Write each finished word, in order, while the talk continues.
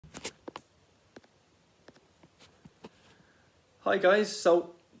Hi guys,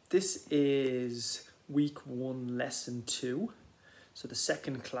 so this is week 1, lesson 2, so the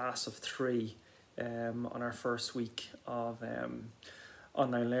second class of 3 on our first week of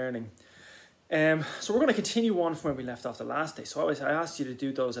online learning. So we're going to continue on from where we left off the last day. So I asked you to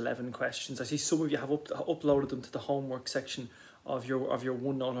do those 11 questions. I see some of you have uploaded them to the homework section of your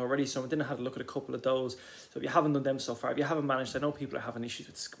OneNote already, so I didn't have to look at a couple of those. So if you haven't done them so far, if you haven't managed, I know people are having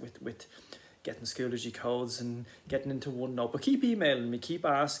issues with getting Schoology codes and getting into OneNote, but keep emailing me, keep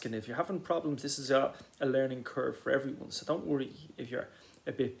asking. If you're having problems, this is a learning curve for everyone, so don't worry if you're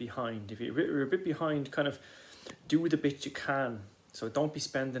a bit behind. If you're a bit behind, kind of do the bit you can. So don't be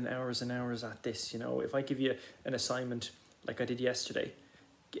spending hours and hours at this. You know, if I give you an assignment like I did yesterday,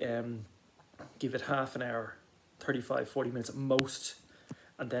 give it half an hour, 35, 40 minutes at most.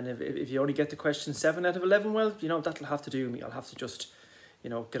 And then if you only get to question 7 out of 11, well, you know, that'll have to do me. I'll have to just,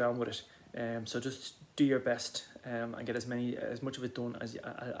 you know, get on with it. So just do your best and get as much of it done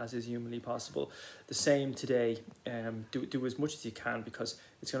as is humanly possible. The same today. Do as much as you can, because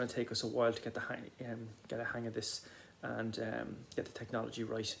it's going to take us a while to get a hang of this and get the technology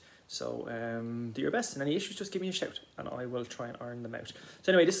right. So do your best, and any issues, just give me a shout and I will try and iron them out.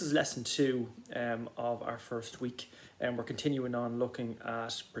 So anyway, this is lesson 2 of our first week, and we're continuing on looking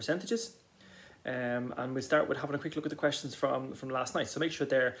at percentages. And we'll start with having a quick look at the questions from last night. So make sure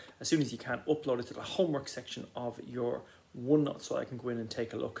there, as soon as you can, upload it to the homework section of your OneNote so I can go in and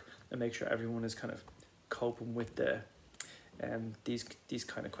take a look and make sure everyone is kind of coping with the these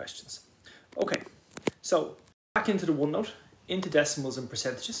kind of questions. Okay, so back into the OneNote, into decimals and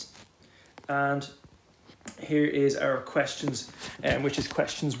percentages, and here is our questions, which is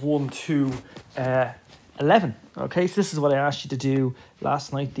questions 1 to 11. Okay, so this is what I asked you to do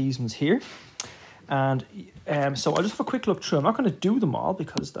last night. These ones here. And so I'll just have a quick look through. I'm not going to do them all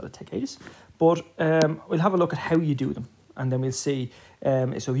because that'll take ages, but we'll have a look at how you do them, and then we'll see.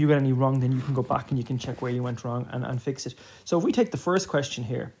 So if you get any wrong, then you can go back and you can check where you went wrong and fix it. So if we take the first question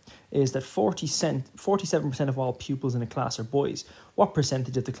here, is that 47% of all pupils in a class are boys. What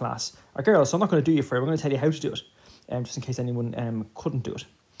percentage of the class are girls? So I'm not going to do you for it. We're going to tell you how to do it, just in case anyone couldn't do it.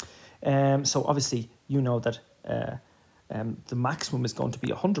 So obviously you know that the maximum is going to be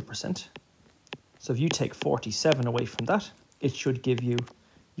 100%. So if you take 47 away from that, it should give you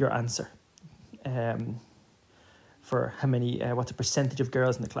your answer for how many, what's the percentage of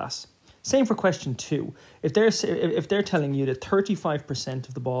girls in the class. Same for question 2. If they're telling you that 35%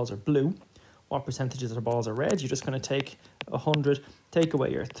 of the balls are blue, what percentage of the balls are red? You're just going to take 100, take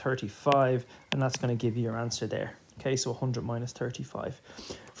away your 35, and that's going to give you your answer there. Okay, so 100 minus 35.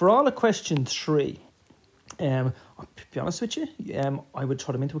 For all of question 3, I'll be honest with you, I would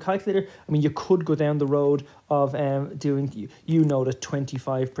throw them into a calculator. I mean, you could go down the road of doing, you know that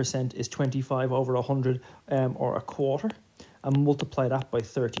 25% is 25 over 100 or a quarter, and multiply that by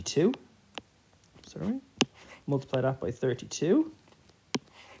 32. Sorry, multiply that by 32.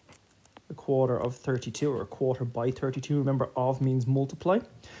 A quarter of 32, or a quarter by 32. Remember, of means multiply.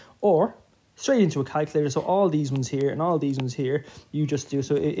 Or straight into a calculator. So all these ones here and all these ones here, you just do.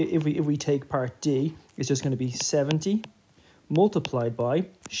 So if we take part D, it's just going to be 70 multiplied by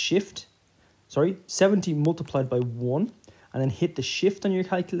 70 multiplied by 1, and then hit the shift on your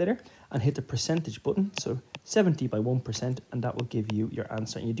calculator and hit the percentage button. So 70 by 1%, and that will give you your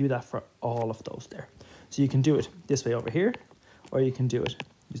answer. And you do that for all of those there. So you can do it this way over here, or you can do it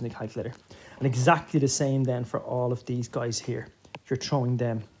using the calculator. And exactly the same then for all of these guys here. You're throwing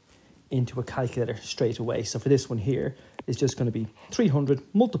them into a calculator straight away. So for this one here, it's just going to be 300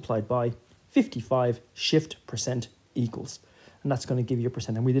 multiplied by 55 shift percent equals. And that's going to give you a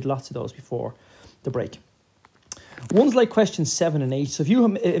percent. And we did lots of those before the break. Ones like questions 7 and 8. So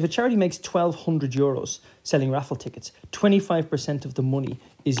if a charity makes 1,200 euros selling raffle tickets, 25% of the money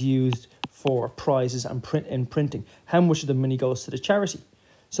is used for prizes and printing. How much of the money goes to the charity?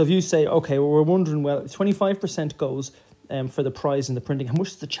 So if you say, okay, well, we're wondering, well, 25% goes for the prize and the printing, how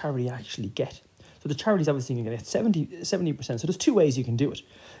much does the charity actually get? So the charity's obviously going to get 70%. So there's 2 ways you can do it.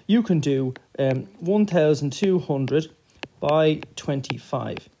 You can do 1,200 by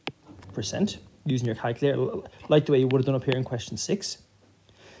 25% using your calculator, like the way you would have done up here in question 6.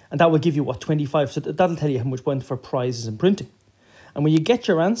 And that will give you, what, 25. So that'll tell you how much went for prizes and printing. And when you get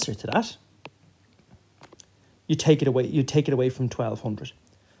your answer to that, you take it away. You take it away from 1,200.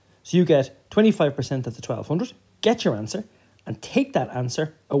 So you get 25% of the 1,200, get your answer, and take that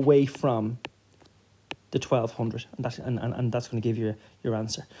answer away from the 1,200, and that's going to give you your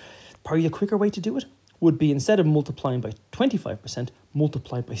answer. Probably a quicker way to do it would be, instead of multiplying by 25%,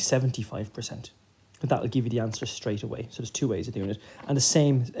 multiply by 75%. And that'll give you the answer straight away. So there's 2 ways of doing it. And the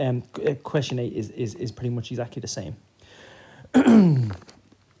same, question 8 is pretty much exactly the same. and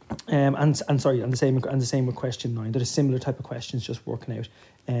sorry, and the same with question 9. They're a similar type of questions, just working out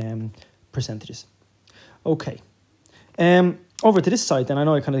percentages. Okay. Over to this side, then I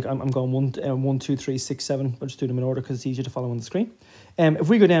know I'm going 1, 2, 3, 6, 7. I'll just do them in order because it's easier to follow on the screen. If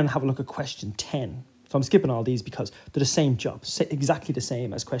we go down and have a look at question 10, so I'm skipping all these because they're the same job, exactly the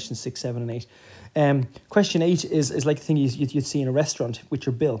same as questions 6, 7, and 8. Question 8 is like the thing you'd see in a restaurant with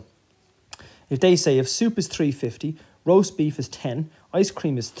your bill. If they say if soup is $3.50, roast beef is 10, ice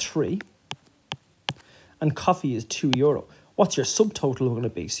cream is 3, and coffee is €2, what's your subtotal going to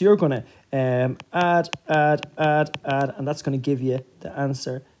be? So you're going to add, and that's going to give you the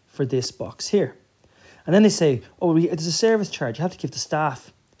answer for this box here. And then they say, oh, there's a service charge. You have to give the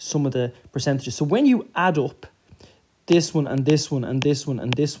staff some of the percentages. So when you add up this one and this one and this one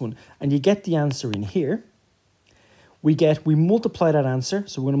and this one, and you get the answer in here, we multiply that answer.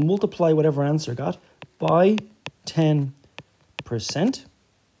 So we're going to multiply whatever answer got by 10%.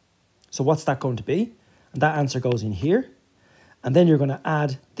 So what's that going to be? And that answer goes in here. And then you're going to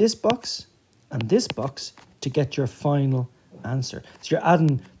add this box and this box to get your final answer. So you're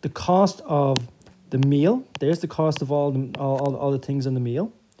adding the cost of the meal. There's the cost of all the things in the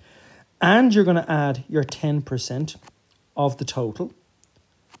meal. And you're going to add your 10% of the total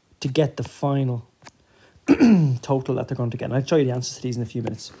to get the final total that they're going to get. And I'll show you the answers to these in a few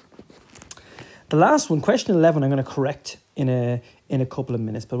minutes. The last one, question 11, I'm going to correct in a couple of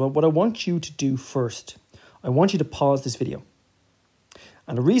minutes. But what I want you to do first, I want you to pause this video.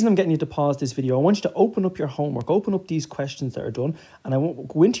 And the reason I'm getting you to pause this video, I want you to open up your homework, open up these questions that are done, and I want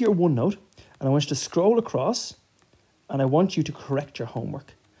go into your OneNote, and I want you to scroll across, and I want you to correct your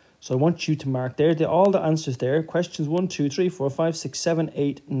homework. So I want you to mark there all the answers there, questions 1, 2, 3, 4, 5, 6, 7,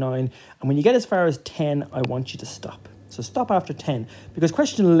 8, 9. And when you get as far as 10, I want you to stop. So stop after 10, because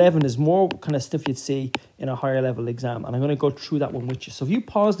question 11 is more kind of stuff you'd see in a higher level exam, and I'm going to go through that one with you. So if you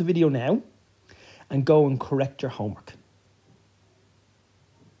pause the video now and go and correct your homework.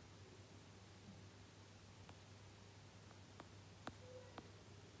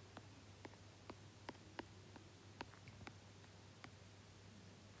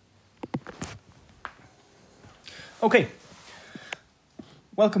 Okay,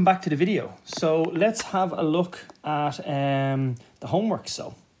 welcome back to the video. So let's have a look at the homework.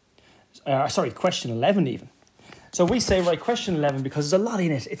 Question 11 even. So we say, right, question 11, because there's a lot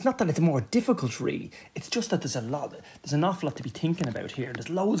in it. It's not that it's more difficult, really. It's just that there's an awful lot to be thinking about here. There's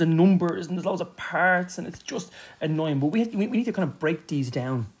loads of numbers and there's loads of parts, and it's just annoying. But we need to kind of break these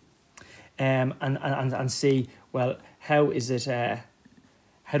down and see, well, how is it...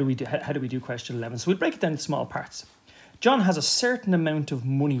 How do we do question 11? So we'll break it down into small parts. John has a certain amount of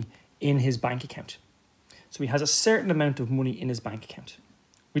money in his bank account. So he has a certain amount of money in his bank account.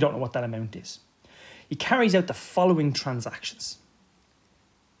 We don't know what that amount is. He carries out the following transactions.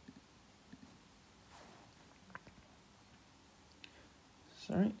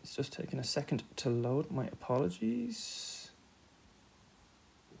 Sorry, it's just taking a second to load. My apologies.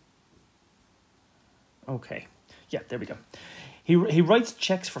 Okay. Yeah, there we go. He writes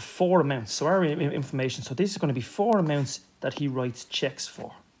checks for 4 amounts. So our information, so this is going to be 4 amounts that he writes checks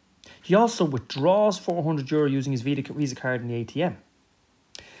for. He also withdraws €400 using his Visa card in the ATM.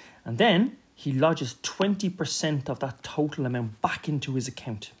 And then he lodges 20% of that total amount back into his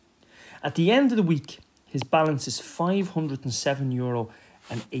account. At the end of the week, his balance is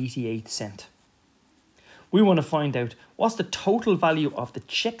 €507.88. We want to find out what's the total value of the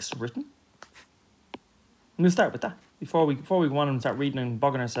checks written. And we'll start with that. Before we go on and start reading and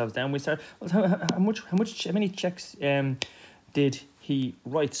bogging ourselves down, we start, well, how many checks did he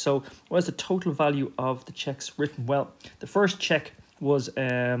write? So what is the total value of the checks written? Well, the first check was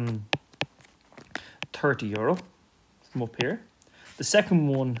 €30 from up here. The second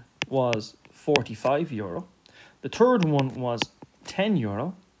one was €45. The third one was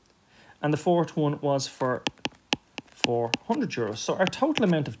 €10. And the fourth one was for €400. So our total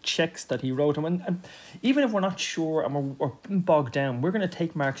amount of checks that he wrote, and even if we're not sure and we're bogged down, we're going to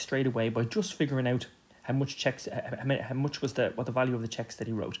take marks straight away by just figuring out how much checks, how much was what the value of the checks that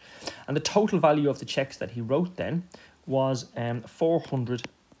he wrote. And the total value of the checks that he wrote then was 400,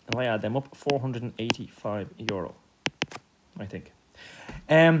 and I add them up, €485, I think.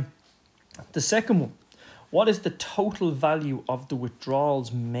 The second one, what is the total value of the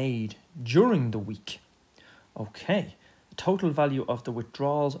withdrawals made during the week? Okay, the total value of the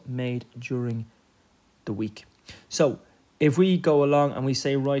withdrawals made during the week. So if we go along and we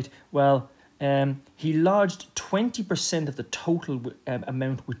say, right, well, he lodged 20% of the total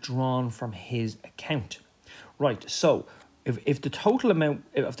amount withdrawn from his account. Right, so if the total amount,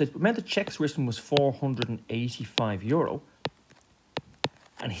 if the amount of checks written was €485,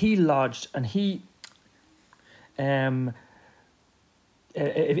 and he lodged, and he,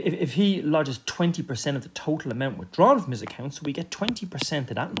 if he lodges 20% of the total amount withdrawn from his account, so we get 20%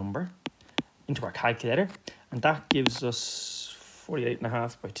 of that number into our calculator, and that gives us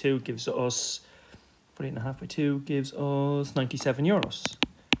 48.5 by 2 gives us 48.5 by 2 gives us 97 euros.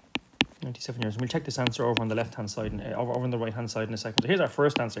 97 euros. And we'll check this answer over on the left hand side and over on the right hand side in a second. So here's our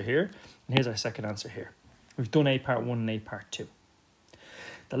first answer here, and here's our second answer here. We've done A part 1 and A part 2.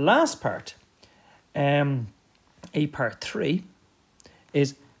 The last part, A part 3,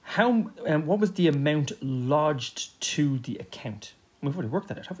 is how what was the amount lodged to the account? We've already worked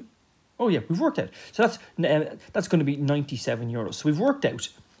that out, have we? Oh yeah, we've worked out. So that's going to be 97 euros. So we've worked out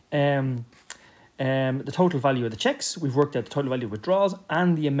the total value of the checks. We've worked out the total value of withdrawals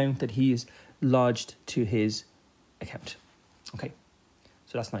and the amount that he is lodged to his account. Okay,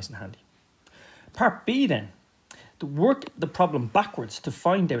 so that's nice and handy. Part B then, to work the problem backwards to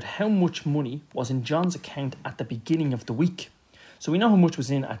find out how much money was in John's account at the beginning of the week. So we know how much was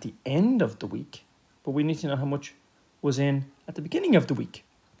in at the end of the week, but we need to know how much was in at the beginning of the week.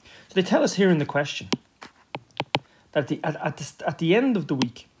 So they tell us here in the question that at the end of the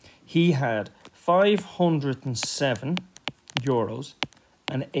week, he had 507 euros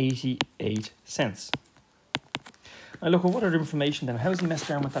and 88 cents. Now look, what other information then? How has he messed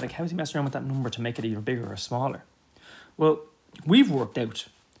around with that? Like, how has he messed around with that number to make it either bigger or smaller? Well, we've worked out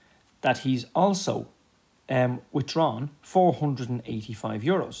that he's also withdrawn 485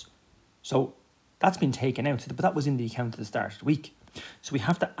 euros. So that's been taken out, but that was in the account at the start of the week. So we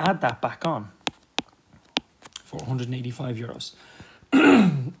have to add that back on. 485 euros.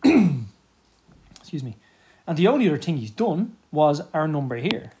 Excuse me. And the only other thing he's done was our number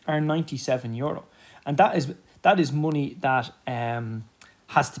here, our 97 euro. And that is money that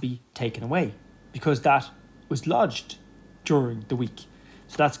has to be taken away because that was lodged during the week.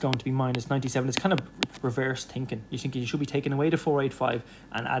 So that's going to be minus 97. It's kind of reverse thinking. You think you should be taking away the 485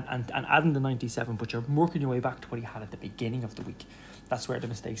 and adding the 97, but you're working your way back to what you had at the beginning of the week. That's where the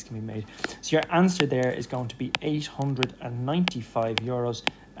mistakes can be made. So your answer there is going to be 895 euros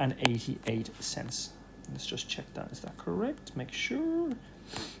and 88 cents. Let's just check that. Is that correct? Make sure.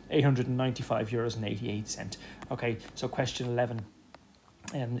 895 euros and 88 cents. Okay, so question 11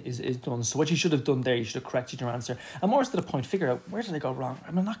 is done. So what you should have done there, you should have corrected your answer. And more to the point, figure out, where did I go wrong?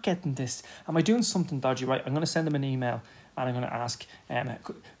 Am I not getting this? Am I doing something dodgy? Right, I'm going to send them an email and I'm going to ask,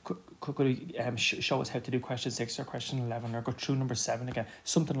 could you show us how to do question 6 or question 11 or go through number 7 again,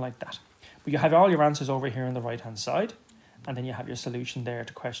 something like that. But you have all your answers over here on the right hand side, and then you have your solution there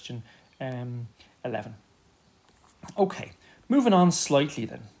to question 11. Okay, moving on slightly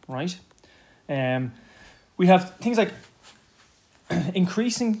then, right? We have things like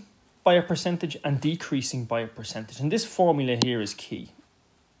increasing by a percentage and decreasing by a percentage. And this formula here is key.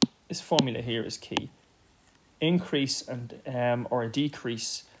 Increase and or a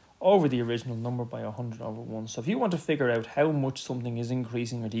decrease over the original number by 100 over 1. So if you want to figure out how much something is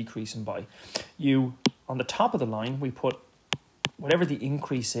increasing or decreasing by, you, on the top of the line, we put whatever the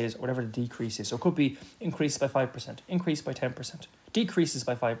increase is or whatever the decrease is. So it could be increased by 5%, increased by 10%, decreases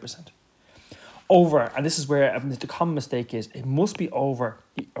by 5%. Over, and this is where the common mistake is, it must be over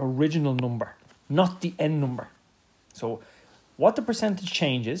the original number, not the end number. So what the percentage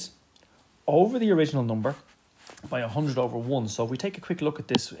changes over the original number by 100 over 1. So if we take a quick look at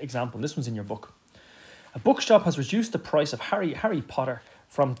this example, this one's in your book. A bookshop has reduced the price of Harry Potter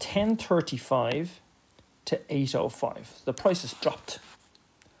from $10.35 to $8.05. So the price has dropped.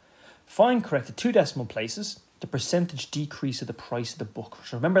 Find, corrected 2 decimal places, the percentage decrease of the price of the book.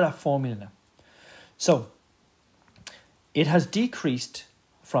 So remember that formula now. So it has decreased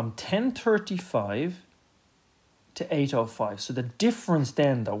from $10.35 to $8.05. So the difference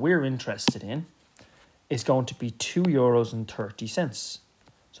then that we're interested in is going to be €2.30.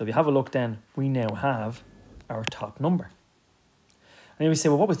 So if you have a look then, we now have our top number. And then we say,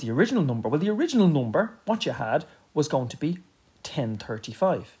 well, what was the original number? Well, the original number, what you had, was going to be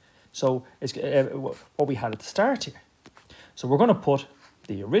 $10.35. So it's what we had at the start here. So we're going to put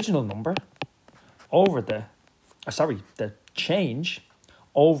the original number over the change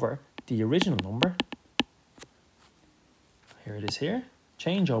over the original number. Here it is here.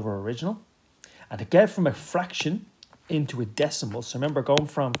 Change over original. And to get from a fraction into a decimal, so remember going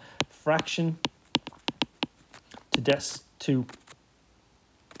from fraction to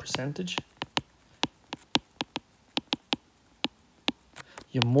percentage,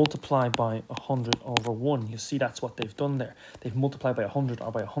 you multiply by 100 over 1. You see that's what they've done there. They've multiplied by 100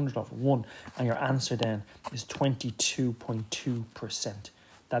 or by 100 over 1. And your answer then is 22.2%.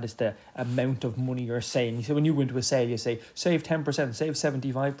 That is the amount of money you're saving. So when you go into a sale, you say, save 10%, save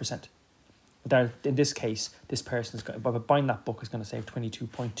 75%. But in this case, this person is by buying that book is going to save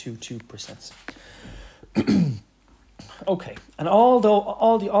 22.22%. Okay, and although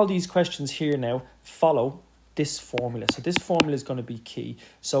all these questions here now follow this formula, so this formula is going to be key.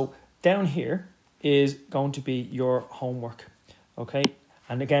 So down here is going to be your homework, okay?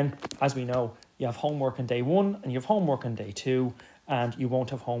 And again, as we know, you have homework on day 1 and you have homework on day 2, and you won't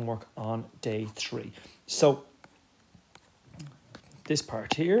have homework on day 3. So this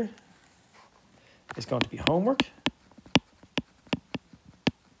part here is going to be homework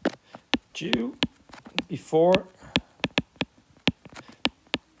due before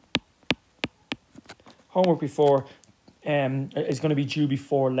is going to be due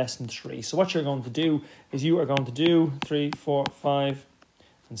before lesson 3. So what you're going to do is you are going to do 3, 4, 5,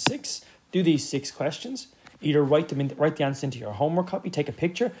 and 6. Do these 6 questions. Either write the answer into your homework copy, take a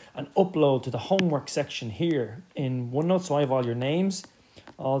picture, and upload to the homework section here in OneNote. So I have all your names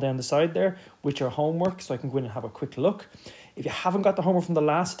all down the side there with your homework, so I can go in and have a quick look. If you haven't got the homework from the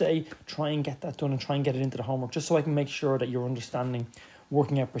last day, try and get that done and try and get it into the homework, just so I can make sure that you're understanding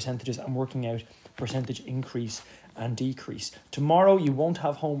working out percentages and working out percentage increase and decrease. Tomorrow you won't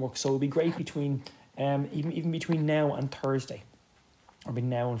have homework, so it'll be great between even between now and Thursday, or between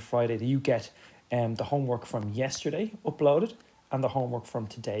now and Friday, that you get the homework from yesterday uploaded and the homework from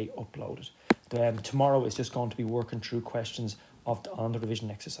today uploaded. Tomorrow is just going to be working through questions on the revision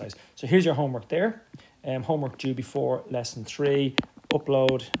exercise. So here's your homework there. Homework due before lesson 3,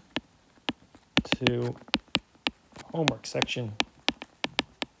 upload to homework section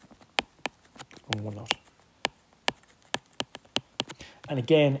on OneNote. And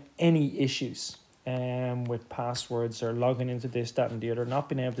again, any issues with passwords or logging into this, that and the other, not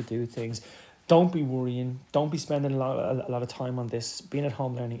being able to do things, don't be worrying. Don't be spending a lot of time on this. Being at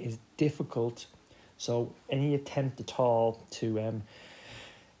home learning is difficult. So any attempt at all to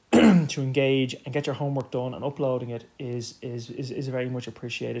to engage and get your homework done and uploading it is very much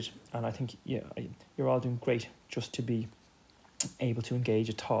appreciated. And I think you're all doing great just to be able to engage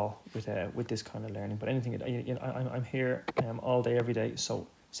at all with this kind of learning. But anything, I'm here all day, every day. So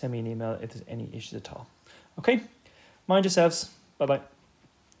send me an email if there's any issues at all. Okay, mind yourselves. Bye bye.